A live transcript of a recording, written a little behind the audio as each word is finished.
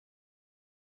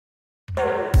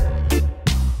Bruno,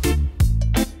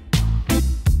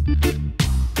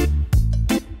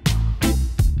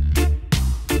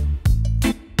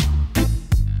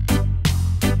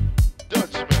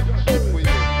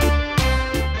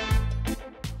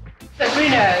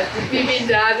 we've been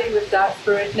diving with Dive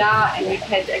Spirit now and we've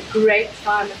had a great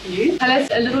time with you. Tell us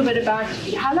a little bit about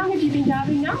you. How long have you been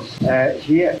diving now?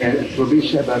 Here in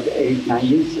Mauritius about 8-9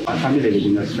 years. My family lives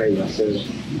in Australia, so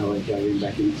I was diving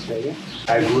back in Australia.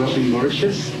 I grew up in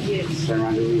Mauritius,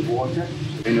 surrounded with water,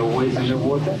 and always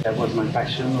underwater. That was my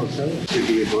passion also, to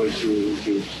be able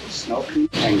to snorkel,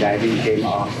 and diving came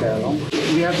after along.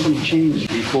 We have some change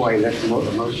before I left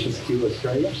Mauritius to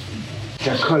Australia.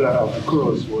 The color of the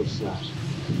corals was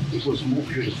it was more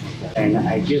beautiful. And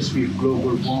I guess with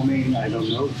global warming, I don't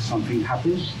know, something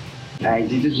happened. I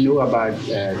didn't know about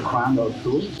crown or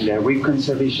tool. The reef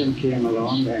conservation came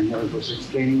along and I was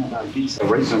explaining about this, the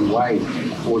reason why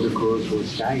all the corals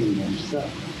was dying and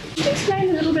stuff.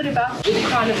 Explain a little bit about the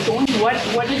crown of thorns. What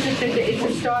is it? It's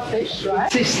a starfish,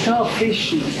 right? It's a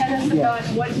starfish. Tell us about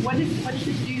what does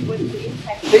it do? What is the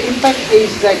impact? The impact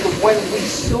is like when we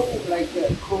saw like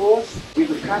corals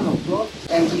with a crown of thorns,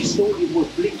 and we saw it was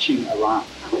bleaching around.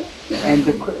 And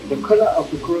the color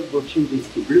of the coral will change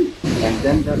to blue. And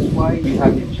then that's why we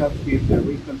have in touch with the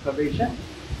reef conservation.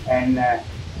 And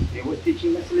they were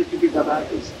teaching us a little bit about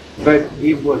this. But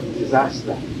it was a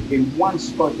disaster. In one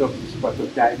spot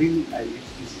of diving, I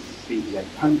used to see like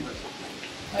hundreds of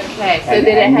them. Okay, so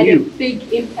then it had a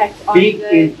big impact on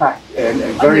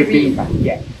a very big impact,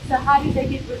 yeah. So how did they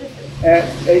get rid of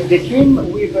it? They came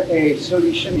with a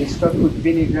solution. They started with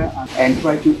vinegar and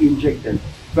tried to inject them.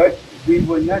 But we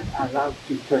were not allowed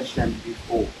to touch them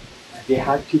before. They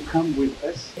had to come with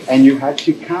us, and you had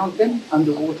to count them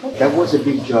underwater. That was a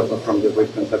big job from the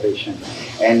reef conservation.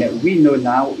 And we know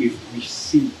now if we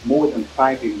see more than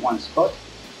 5 in one spot,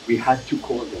 we had to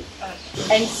call them.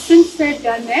 And since they've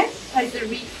done that, has the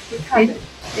reef recovered?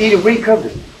 It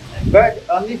recovered. But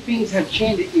only things have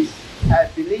changed is, I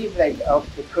believe, like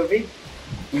after COVID,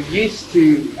 we used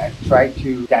to try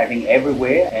to diving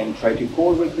everywhere and try to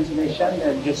call reef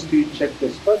conservation just to check the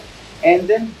spot. And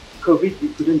then COVID, we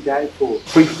couldn't dive for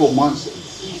 3-4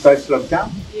 months. First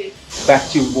lockdown, back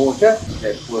to water.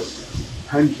 There was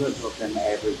hundreds of them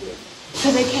everywhere.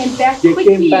 So they came back quickly?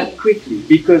 They came back quickly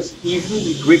because even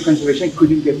the reef conservation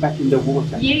couldn't get back in the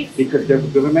water. Yes. Because the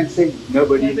government said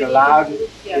nobody is allowed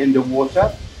in the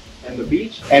water and the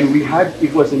beach. And we had,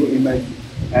 it was an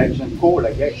emergent call,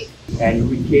 I guess. And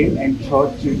we came and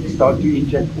tried to start to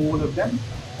inject all of them.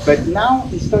 But now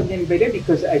it's starting better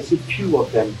because I see few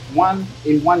of them.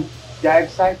 In one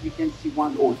dive site, you can see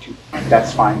 1 or 2.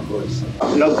 That's fine for us.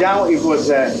 Lockdown, it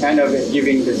was kind of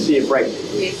giving the sea a break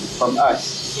from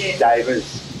us,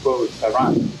 divers, boats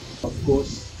around. Of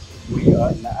course, we are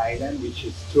in an island which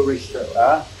is tourist.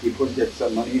 People get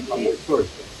some money from the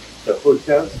tourists. The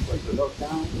hotels was the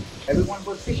lockdown. Everyone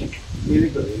was fishing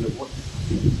illegally in the water.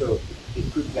 So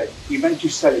it could, like, even to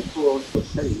sell it for us, for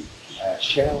selling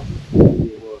shell.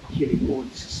 Killing all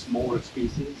these small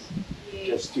species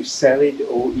just to sell it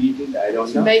or eat it, I don't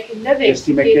know. To make a living. Just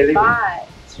to make a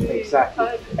living.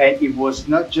 Exactly. And it was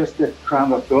not just the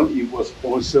crown of thorns, it was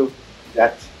also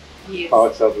that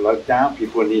parts of lockdown,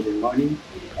 people needed money.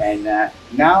 And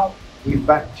now we're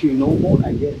back to normal,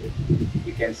 I guess.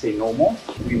 We can say normal.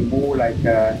 We're more like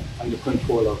under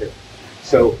control of it.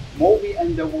 So more we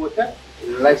underwater,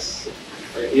 less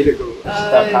illegal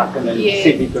stuff happen in the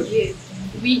sea because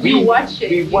we watch it.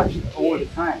 We watch it all the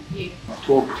time.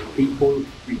 Talk to people.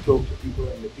 We talk to people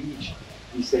on the beach.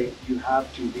 We say you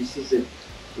have to. This is a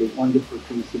wonderful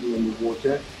thing to do in the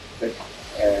water, but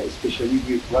especially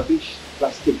with rubbish,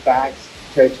 plastic bags.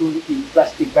 Turtle eat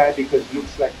plastic bag because it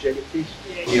looks like jellyfish.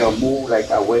 We are more like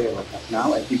aware of that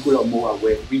now, and people are more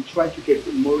aware. We try to get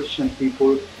the Mauritian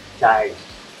people dive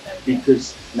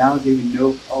because now they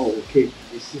know. Oh, okay,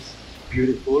 this is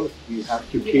beautiful. You have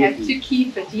to keep it. You have to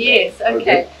keep it, yes,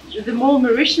 okay. The more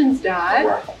Mauritians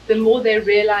dive, the more they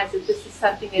realize that this is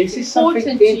something that's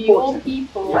important to your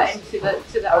people and to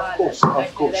the island.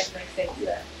 Of course. That makes sense.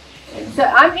 Yeah. So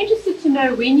I'm interested to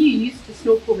know when you used to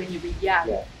snorkel when you were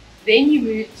young. Then you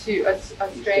moved to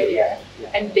Australia,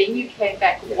 and then you came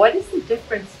back. What is the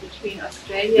difference between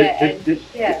Australia and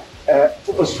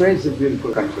Australia is a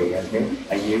beautiful country. Okay?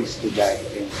 I used to dive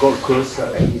in Gold Coast,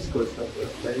 East Coast of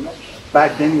Australia.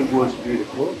 Back then it was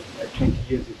beautiful, 20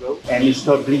 years ago, and it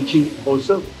started bleaching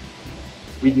also.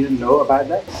 We didn't know about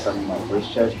that. Some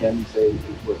research can say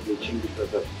it was bleaching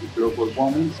because of the global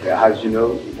warming. As you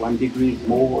know, 1 degree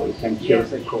more, it can kill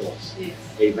the corals.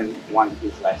 Even 1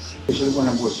 is less. Especially when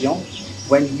I was young,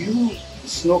 when you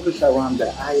snorkel around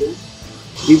the island,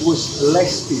 it was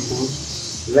less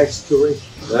people, less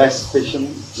tourists, less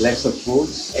fishermen, less of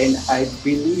boats. And I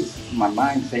believe my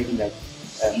mind saying that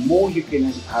more you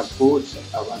can have boats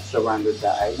surrounded the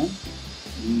island,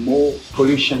 more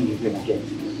pollution you're going to get.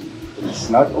 It's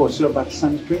not also about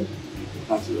sunscreen, it's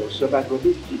not also about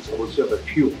rubbish, it's also about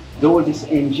fuel. All these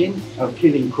engines are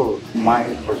killing coral, my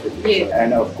perspective. Yeah.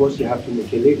 And of course you have to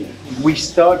make a living. We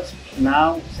start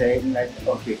now saying that,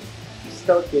 okay,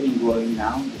 start getting growing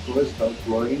now, the corals start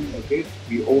growing, okay?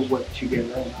 We all work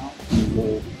together now,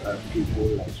 more people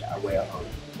like aware of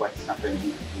what's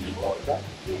happening in the water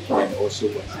and also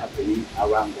what's happening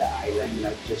around the island,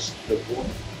 not just the water.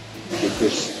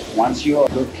 Because once you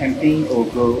go camping or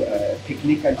go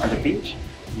picnic on the beach,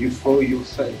 you throw your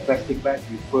plastic bag,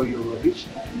 you throw your rubbish.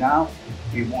 Now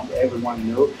we want everyone to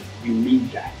know you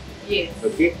need that. Yes.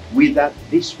 Okay? Without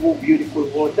this beautiful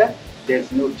water,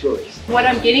 there's no choice. What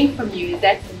I'm getting from you is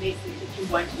that's the message that you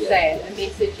want to say. The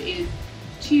message is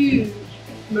to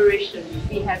Mauritians,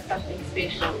 we have something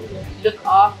special. Look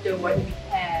after what we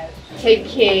have. Take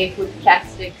care with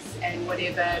plastics and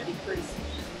whatever, because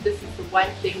this is the one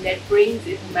thing that brings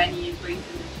in money and brings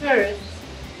in the tourists.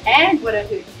 And what I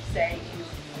heard you say is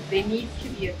there needs to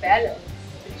be a balance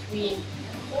between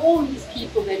all these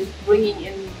people that is bringing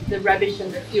in the rubbish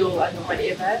and the fuel and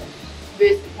whatever,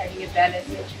 versus having a balance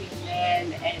between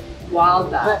man and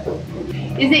wildlife.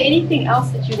 Is there anything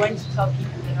else that you want to tell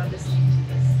people that are listening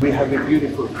to this? We have a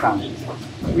beautiful planet.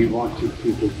 We want to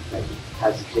keep it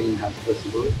as clean as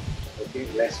possible. Okay,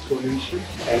 less pollution,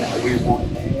 and we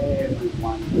want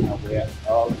everyone aware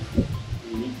of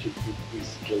we need to keep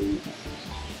this clean.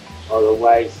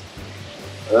 Otherwise,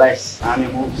 less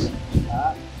animals,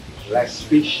 less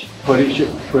fish,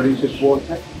 polluted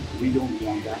water. We don't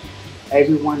want that.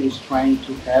 Everyone is trying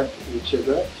to help each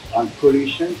other on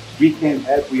pollution. We can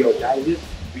help with our divers.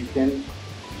 We can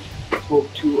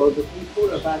talk to other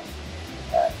people about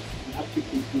you have to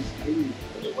keep this clean.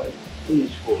 Otherwise,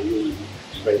 finish for you.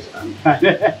 Yeah,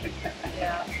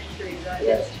 true.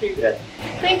 That's true. Yeah.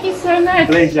 Thank you so much.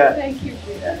 Pleasure. Thank you.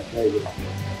 Yeah, very good.